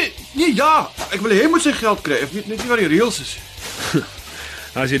 Nee, ja. Ek wil hê hy moet sy geld kry. Ek weet net nie wat die reëls is.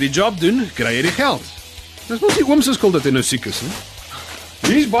 As jy die job doen, kry jy die geld. Dis mos nie oom se skuld dat hy nou siek is nie.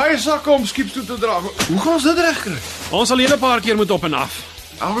 Hier's baie sakke om skips toe te dra. Hoe gaan ons dit regkry? Ons sal 'n paar keer moet op en af.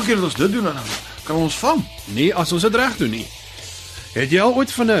 Elke keer dat ons dit doen, dan kan ons vang. Nee, as ons dit reg doen nie. Het jy al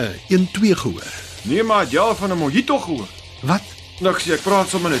ooit van 'n 1-2 gehoor? Nee, maar het jy al van 'n mojito gehoor? Wat? Niks, ek praat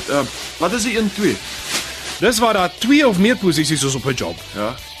sommer net. Wat is 'n 1-2? Dis waar daar 2 of meer posisies is op 'n job.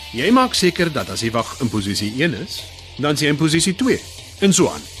 Ja. Jy maak seker dat as die wag in posisie 1 is, dan is jy in posisie 2 en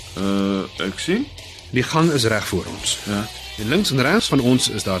so aan. Ek sien. Die gang is reg voor ons. Ja. En links en regs van ons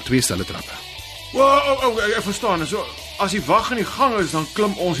is daar 2 stelle trappe. Wow, ek verstaan. So as die wag in die gang is, dan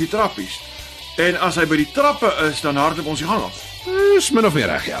klim ons die trappies. En as hy by die trappe is, dan hardloop ons die gang af. Dis min of meer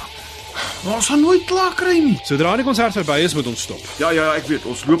reg, ja. Maar ons gaan nooit klaar kry nie. Sodra die konsert verby is, moet ons stop. Ja, ek weet.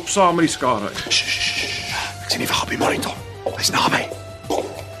 Ons loop saam met die skare uit. Ek sien nie wag op die monitor. Hy's naby.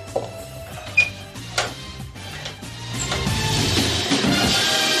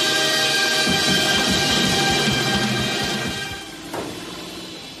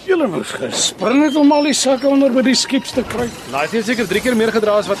 Julle moes gespring het om al die sakke onder by die skips te kry. Hy het seker 3 keer meer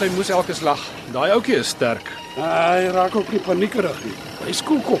gedra as wat hy moes elke slag. Daai ouetjie is sterk. Hy raak ook nie paniekerig nie. Hy's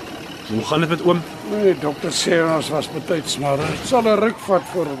koelkop. Hoe gaan dit met oom? Nee, dokter sê ons was betyds, maar dit sal 'n ruk vat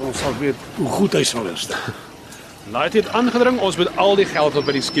voordat ons sal weet hoe goed hy sal is. Hy het aangedring ons moet al die geld wat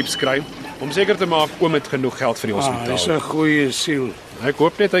by die skips kry om seker te maak oom het genoeg geld vir die hospitaal. Hy's 'n goeie siel. Ek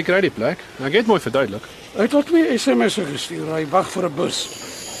hoop net hy kry die plek. Ek het mooi verduidelik. Hy het al 2 SMS'e gestuur. Hy wag vir 'n bus.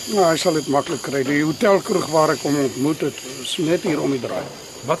 Nou, hy sal dit maklik kry. Die hotelkroeg waar ek hom ontmoet het, is net hier om die draai.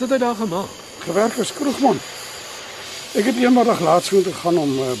 Wat het hy daar gemaak? Gewerk as kroegman. Ek het eendag laat so toe gaan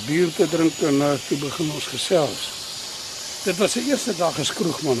om bier te drink en toe begin ons gesels. Dit was sy eerste dag as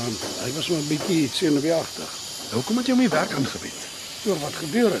kroegman en hy was maar 'n bietjie senuweeagtig. Hoekom het jy hom die werk aangebied? Oor wat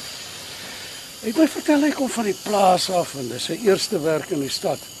gebeur het. Hy het my vertel hy kom van die plaas af en dis sy eerste werk in die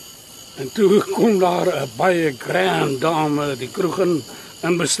stad. En toe kom daar 'n baie grand dame die kroeg in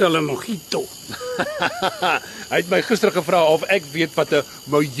en bestel 'n mojito. Hy het my gister gevra of ek weet wat 'n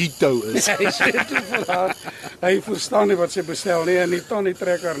mojito is. Hy sê toe vir haar, hy verstaan nie wat sy bestel nie en die tannie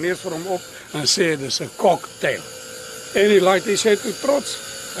trek haar neus vir hom op en sê dis 'n cocktail. En die laaitie sê toe trots,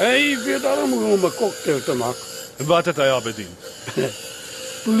 hy weet darm hoe om 'n cocktail te maak. Wat het hy al bedien?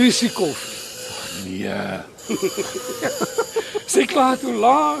 Polisiekoffie. Nee. Sy kla toe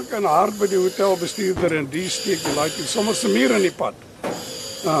lank en hard by die hotelbestuurder en die steek die laaitie sommer se muur in die pad.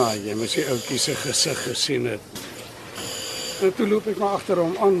 Jy moet sy ouetjie se gesig gesien het. En toe loop ek maar agter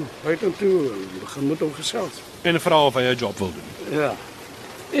hom aan, buitentoe, en begin met hom gesels. En vra of hy 'n job wil doen. Ja.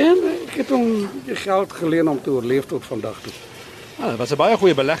 En ek het hom die geld geleen om te oorleef tot vandag toe. Dit was 'n baie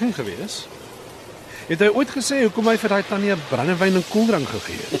goeie belegging geweest. Het hy ooit gesê hoekom hy vir daai tannie 'n brandewyn en koeldrank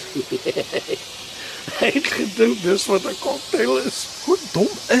gegee het? Hy het gedink dis wat 'n cocktail is. Hoe dom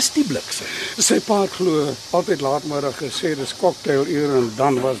is die bliksem? Sy pa het glo altyd laatmiddag gesê dis cocktail-uur en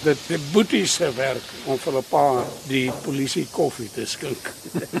dan was dit die boetie se werk om vir 'n pa die polisie koffie te skink.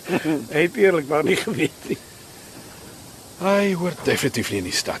 Hy het eerlikwaar nie geweet nie. Hy hoort definitief nie in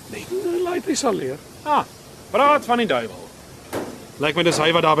die stad nie. Laat hy sal leer. Praat van die duiwel. Lyk my dis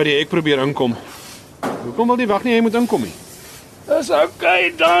hy wat daar by die hek probeer inkom. Hoekom wil die wag nie hy moet inkom nie? Dis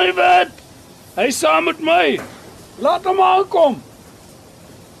okay, David. Hy saam met my. Laat hom aankom.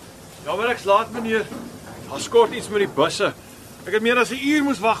 Ja, maar ek's laat, meneer. Daar skort iets met die busse. Ek het meer as 'n uur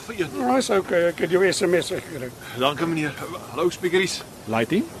moes wag vir een. Dis okay, ek het jou SMS gekry. Dankie, meneer. Hallo, speakeries.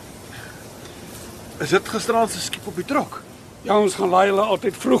 Laaitie? Is dit gisteraand se skip op die trok? Ja, ons gaan laai hulle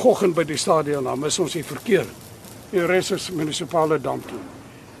altyd vroegoggend by die stadion, dan mis ons die verkeer. Die res is munisipale damp toe.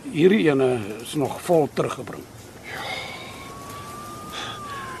 Hierdie ene is nog vol teruggebring.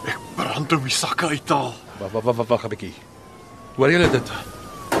 Ek brand om die sakke uithaal. Wag 'n bietjie. Hoor julle dit?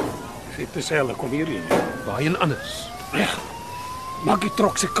 Sê te sê hulle kom hierheen. Waarheen anders? Reg. Maak die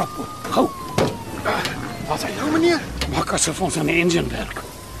trok se kap oop. Gou. Wat hy nou, meneer? Maak asof ons aan die engine werk.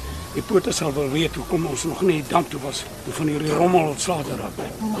 Die pote sal wel weet hoekom ons nog nie damp toe was toe van hierdie rommel ontslae te raak.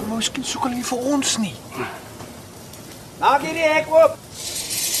 Maar miskien soek hulle nie vir ons nie. Maak hierdie hek oop.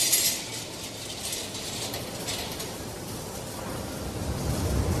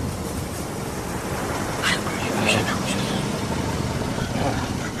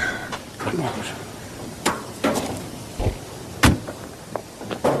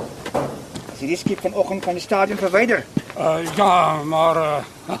 Is die skip vanoggend van die stadion verwyder? Ja, maar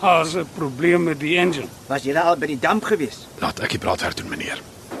daar's 'n probleem met die engine. Was jy al by die damp gewees? Laat ek die braadwerk doen, meneer.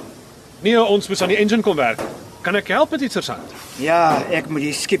 Nee, ons moet aan die engine kom werk. Kan ek help met iets, sersant? Ja, ek moet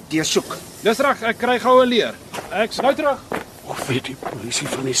die skip deursoek. Dis reg, ek kry gou 'n leer. Ek snou terug. Of weet die polisie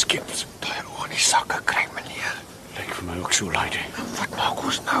van die skips? Daai oë in die sakke kry, meneer. Lyk vir my ook so laat. Wat maak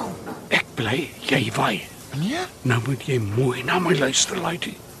ons nou? Ek bly jy waai. Meneer? Nou moet jy mooi na my luister,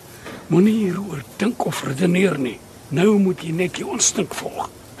 Laitie. Moenie hieroor dink of redeneer nie. Nou moet jy net jou instink volg.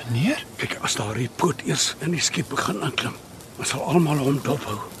 Meneer? Kyk, as daar die poot eers in die skip begin inklim, dan sal almal hom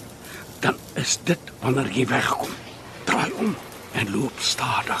dophou. Dan is dit wanneer jy wegkom. Draai om en loop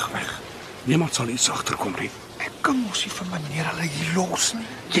stadig weg. Niemand sal iets agterkom nie. Ek kan mos nie vir meneer hulle hier los nie.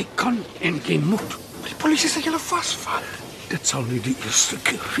 Jy kan en jy moet. Die polisie sal julle vasvat. Dit sal nie die eerste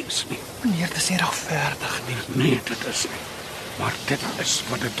keer wees nie. Meneer, dit is nie regverdig nie. Nee, dit is nie. Maar dit is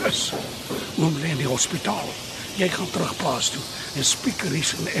wat dit is. Oom lê in die hospitaal. Jy gaan terug plaas toe en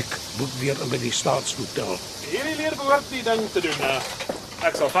speakeries en ek moet weer by die staatshotel. Hierdie leer behoort die ding te doen.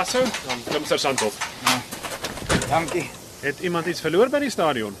 Ek sal vashou, dan klim sersant op. Dankie. Het iemand iets verloor by die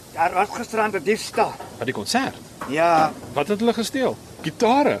stadion? Daar was gisterand 'n diefstal. By die konsert? Ja, Wat het hulle gesteel?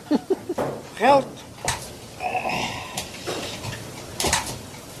 Gitare? geld.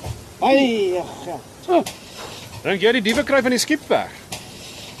 Ai, geld. Dink jy die diewe kry van die skip weg?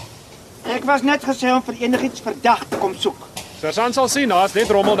 Ek was net gesê om vir enigiets verdag te kom soek. Sersant sal sien, daar's net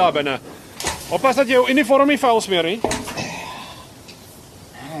rommel daar binne. Oppas dat jy jou uniform nie vuil smeer nie.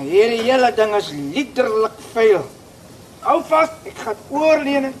 Hierdie hele ding is literlik vuil. Hou vas, ek gaan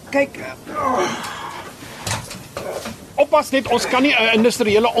oorleen en kyk. Oppas net, ons kan nie 'n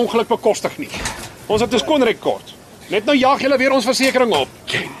industriële ongeluk bekostig nie. Ons het 'n skoon rekord. Net nou jaag julle weer ons versekering op.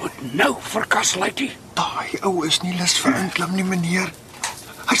 Jy moet nou verkas, Laitie. Daai ou is nie lus vir inklim nie, meneer.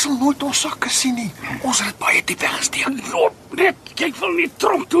 Hy sal nooit ons sakke sien nie. Ons het dit baie diep weggesteek. Lot, net, jy wil nie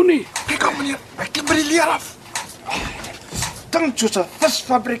tronk toe nie. Kyk aan, meneer. Hy klim by die leer af. Dink soos 'n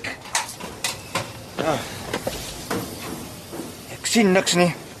visfabriek. Ja. Ek sien niks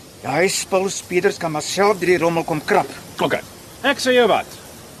nie. Ja, hy spulspeeders kan maar self deur die rommel kom krap. OK. Ek sê jou wat.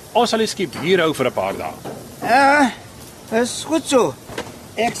 Ons sal die skip hier hou vir 'n paar dae. Ja, is goed so.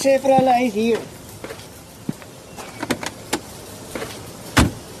 Ek sê vir hulle hy is hier.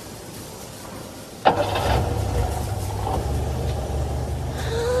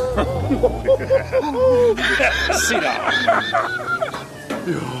 Sien daar.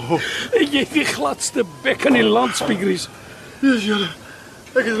 Jy het die gladste bek in die land, Spiekeries. Dis julle.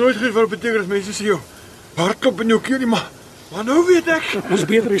 Ek het nooit geweet wat dit beteken as mense sê jou hartklop in jou keel nie, maar nou weet ek. Ons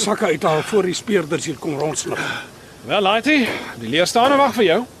beter die sakke uithaal voor die speurders hier kom rondsnap. Wel, Laaitie, die leer staan en wag vir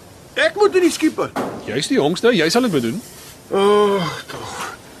jou. Ek moet in die skieper. Jy's die jongste, jy sal dit moet doen.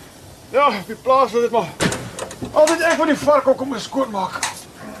 Tog. Ja, op die plaas wil dit maar. Altyd ek van die vark kom skoonmaak.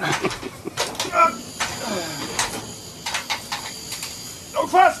 Nou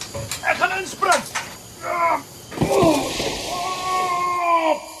vas. Ek gaan inspring.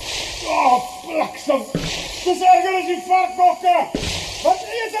 Plaksel. Dis erger as die varkbokke. Wat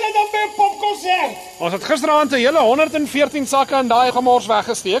eet hulle dan by 'n popkonsert? Ons het gisteraand 'n hele 114 sakke in daai gemors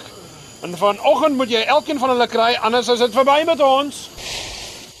weggesteek. En vanoggend moet jy elkeen van hulle kry, anders is dit verby met ons.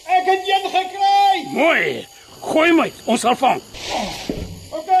 Ek het een gekry. Mooi. Gooi my, ons sal vang.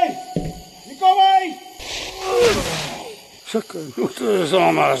 Okay. Hier kom hy. Sulke note is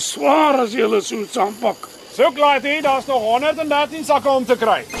al maar swaar as jy hulle so saampak. Soek, Laaitie, daar's nog 113 sakke om te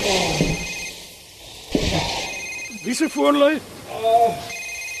kry. Wie se foon lui?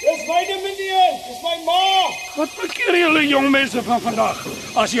 Dis myne meneer, dis my ma. Wat bekeer julle jong mense van vandag?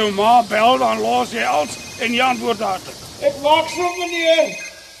 As jou ma bel, dan los jy als en jy antwoord dadelik. Ek maak so meneer.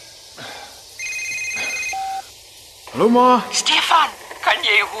 Hallo ma. Stefan, kan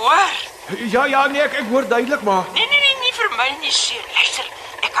jy hoor? Ja, nee, ek hoor duidelik, ma. Nee, nie vir my nie, seun. Luister,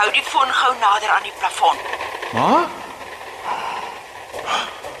 ek hou die foon gou nader aan die plafon. Ma?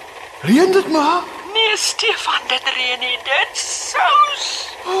 Reën dit, ma? Nee, Stefan, dit reën nie, dit sous.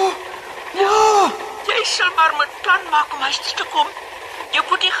 Ja. Jy sal maar moet plan maak om huis toe te kom. Jou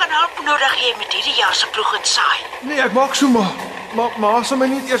boetie gaan help nodig hê met hierdie jaar se ploeg en saai. Nee, ek maak so, ma. Maar sal my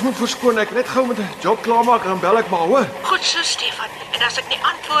net eers moet verskoon. Ek net gou met 'n job klaarmaak en dan bel ek maar, hoor. Goed so, Stefan. En as ek nie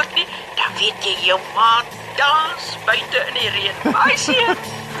antwoord nie, dan weet jy jou ma dans buite in die reën. Bye, seun.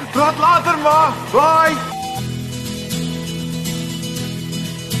 Praat later, ma. Bye.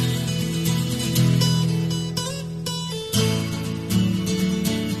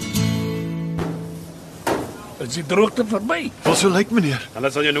 Is die droogte verby? Wat so lyk, meneer? En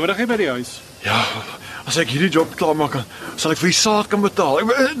dit sal jy nodig hê by die huis. Ja, as ek hierdie job klaarmaak, sal ek vir die saad kan betaal.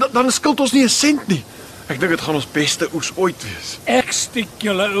 Dan skuld ons nie 'n sent nie. Ek dink dit gaan ons beste oes ooit wees. Ek stiek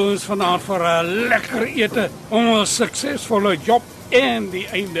julle ouens vanaand vir 'n lekker ete om 'n suksesvolle job en die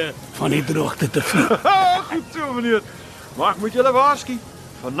einde van die droogte te vier. Goed so, meneer. Maar ek moet julle waarsku.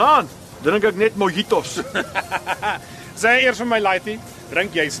 Vanaand drink ek net mojitos. Sê eers vir my, Laaitie,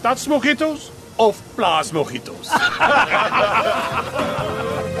 drink jy stadsmojitos of plaasmojitos?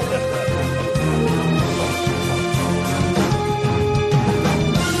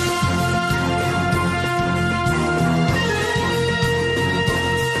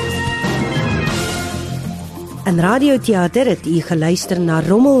 In radioteater het u geluister na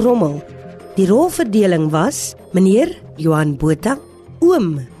Rommel Rommel. Die rolverdeling was meneer Johan Botha,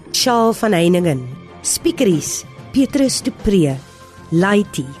 oom Charles van Heiningen, Spiekeries Petrus de Pre,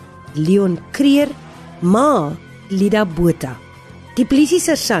 Laaitie Leon Creer, ma Lida Botha, die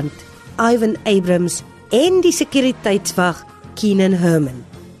polisiesersant Ivan Abrams en die sekuriteitswag Keenan Herman.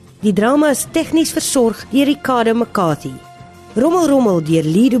 Die drama is tegnies versorg deur Ricardo McCarthy. Rommel Rommel deur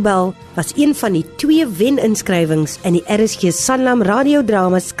Lee Doubell was een van die 2 wen-inskrywings in die RSG Sanlam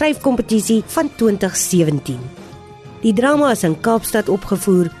radiodrama skryfkompetisie van 2017. Die drama is in Kaapstad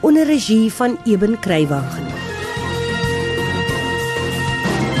opgevoer onder regie van Eben Kruiwagen.